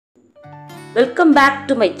Welcome back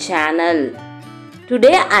to my channel.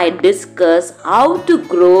 Today I discuss how to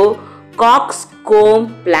grow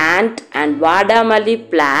cockscomb plant and vadamalli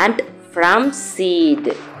plant from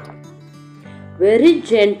seed. Very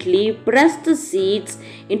gently press the seeds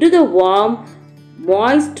into the warm,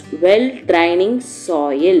 moist, well-draining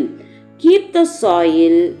soil. Keep the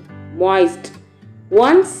soil moist.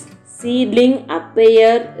 Once seedling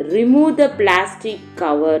appear, remove the plastic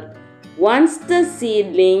cover. Once the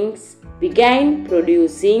seedlings begin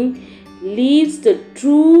producing leaves, the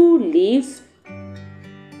true leaves,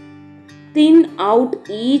 thin out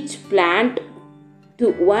each plant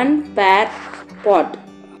to one per pot.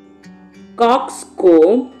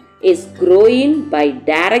 Cockscomb is grown by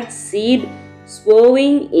direct seed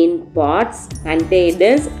sowing in pots,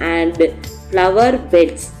 containers and flower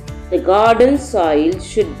beds. The garden soil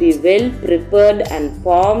should be well prepared and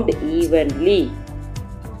formed evenly.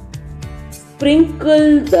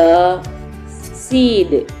 Sprinkle the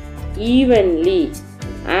seed evenly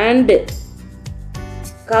and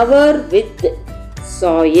cover with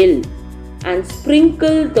soil and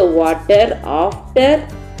sprinkle the water after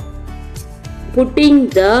putting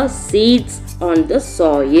the seeds on the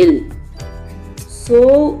soil.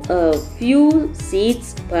 Sow a few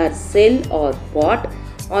seeds per cell or pot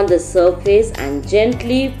on the surface and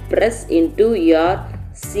gently press into your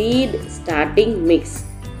seed starting mix.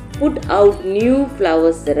 Put out new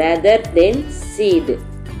flowers rather than seed.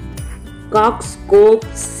 Cockscomb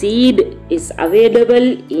seed is available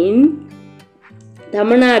in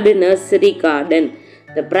Tamil Nadu Nursery Garden.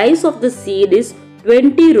 The price of the seed is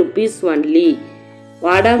 20 rupees only.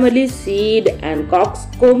 Vadamalli seed and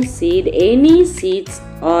cockscomb seed, any seeds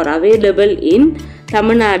are available in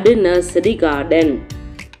Tamil Nadu Nursery Garden.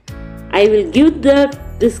 I will give the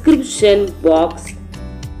description box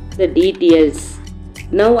the details.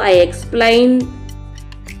 Now I explain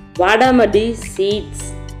vadamalli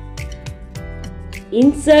seeds.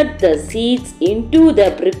 Insert the seeds into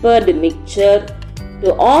the prepared mixture to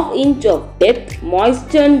 ½ inch of depth.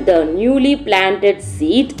 Moisten the newly planted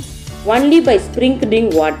seed only by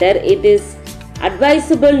sprinkling water. It is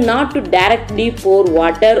advisable not to directly pour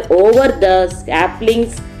water over the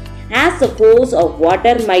saplings as the force of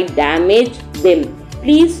water might damage them.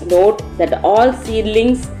 Please note that all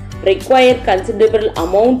seedlings require considerable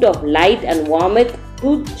amount of light and warmth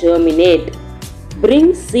to germinate.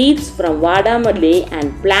 Bring seeds from vadamalli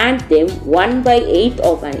and plant them 1/8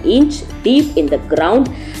 of an inch deep in the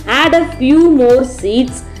ground. Add a few more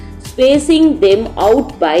seeds, spacing them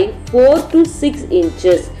out by 4 to 6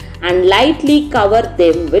 inches and lightly cover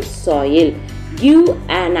them with soil. Give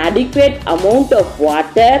an adequate amount of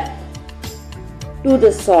water to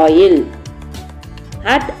the soil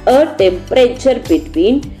at a temperature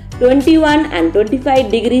between 21 and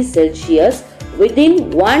 25 degrees Celsius. Within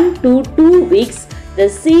 1 to 2 weeks, the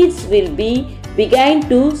seeds will begin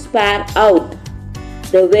to sprout out.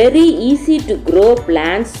 The very easy to grow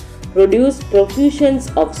plants produce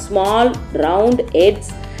profusions of small round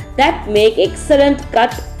heads that make excellent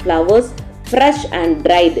cut flowers fresh and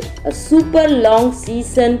dried. A super long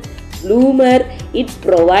season bloomer, it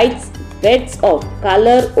provides beds of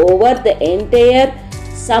color over the entire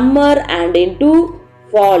summer and into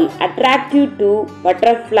fall, attractive to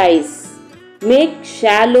butterflies. Make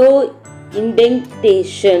shallow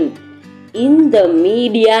indentation in the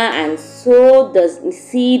media and sow the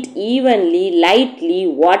seed evenly. Lightly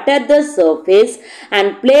water the surface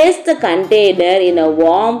and place the container in a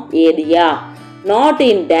warm area, not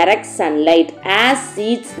in direct sunlight. As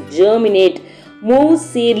seeds germinate, move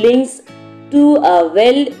seedlings to a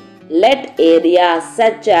well-lit area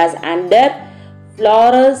such as under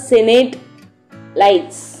fluorescent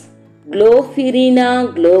lights. Glophyria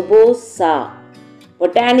globosa,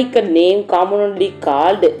 botanical name commonly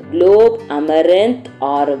called globe amaranth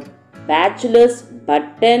or bachelor's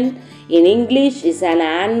button in English, is an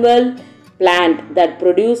annual plant that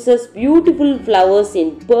produces beautiful flowers in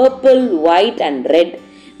purple, white and red.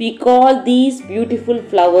 We call these beautiful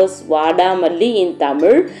flowers vadamalli in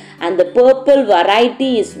Tamil, and the purple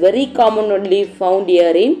variety is very commonly found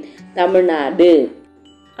here in Tamil Nadu.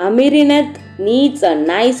 Amaranth needs a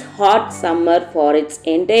nice hot summer for its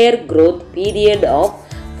entire growth period of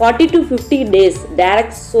 40 to 50 days.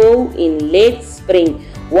 Direct sow in late spring.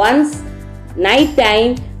 Once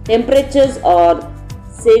nighttime temperatures are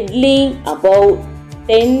settling above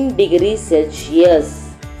 10 degrees Celsius.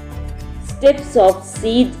 Steps of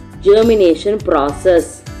seed germination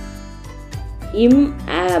process.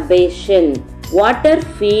 Imbibition. Water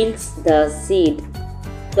fills the seed.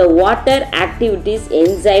 The water activities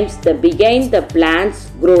enzymes that begin the plant's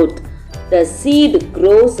growth. The seed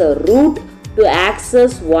grows a root to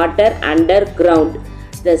access water underground.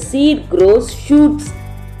 The seed grows shoots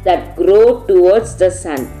that grow towards the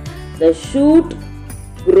sun. The shoot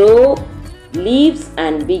grow leaves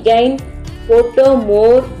and begin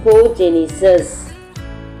photomorphogenesis.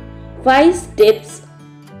 5 steps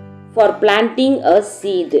for planting a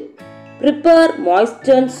seed. Prepare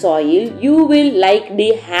moistened soil. You will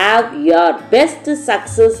likely have your best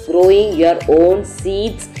success growing your own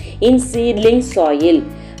seeds in seedling soil.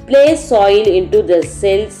 Place soil into the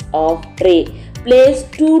cells of tray. Place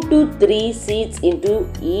 2 to 3 seeds into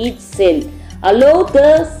each cell. Allow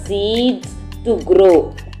the seeds to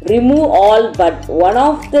grow. Remove all but one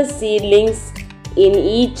of the seedlings in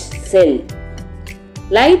each cell.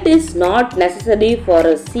 Light is not necessary for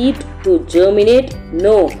a seed to germinate.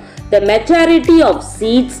 No, the majority of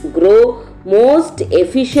seeds grow most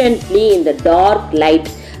efficiently in the dark light,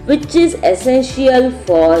 which is essential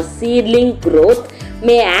for seedling growth,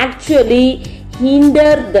 may actually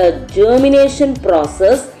hinder the germination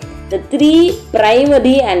process. The 3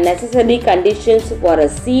 primary and necessary conditions for a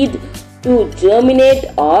seed to germinate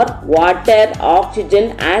are water,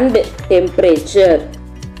 oxygen, and temperature.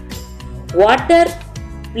 Water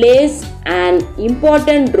plays an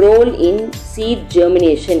important role in seed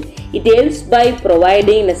germination. It helps by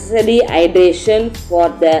providing necessary hydration for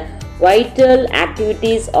the vital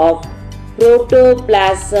activities of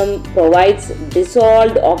protoplasm, provides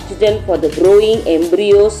dissolved oxygen for the growing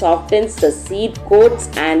embryo, softens the seed coats,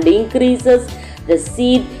 and increases the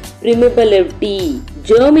seed permeability.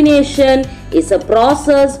 Germination is a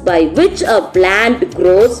process by which a plant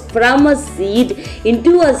grows from a seed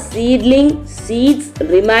into a seedling. Seeds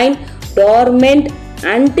remain dormant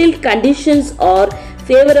until conditions are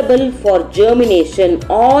favorable for germination.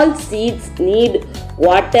 All seeds need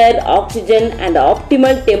water, oxygen, and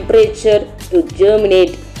optimal temperature to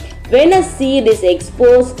germinate. When a seed is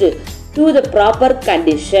exposed to the proper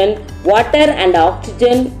condition, water and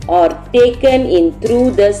oxygen are taken in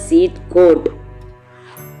through the seed coat.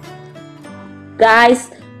 Guys,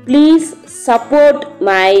 please support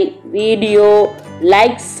my video,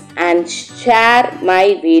 likes and share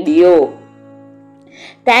my video.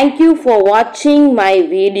 Thank you for watching my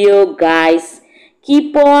video, guys.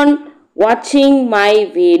 Keep on watching my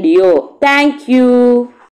video. Thank you.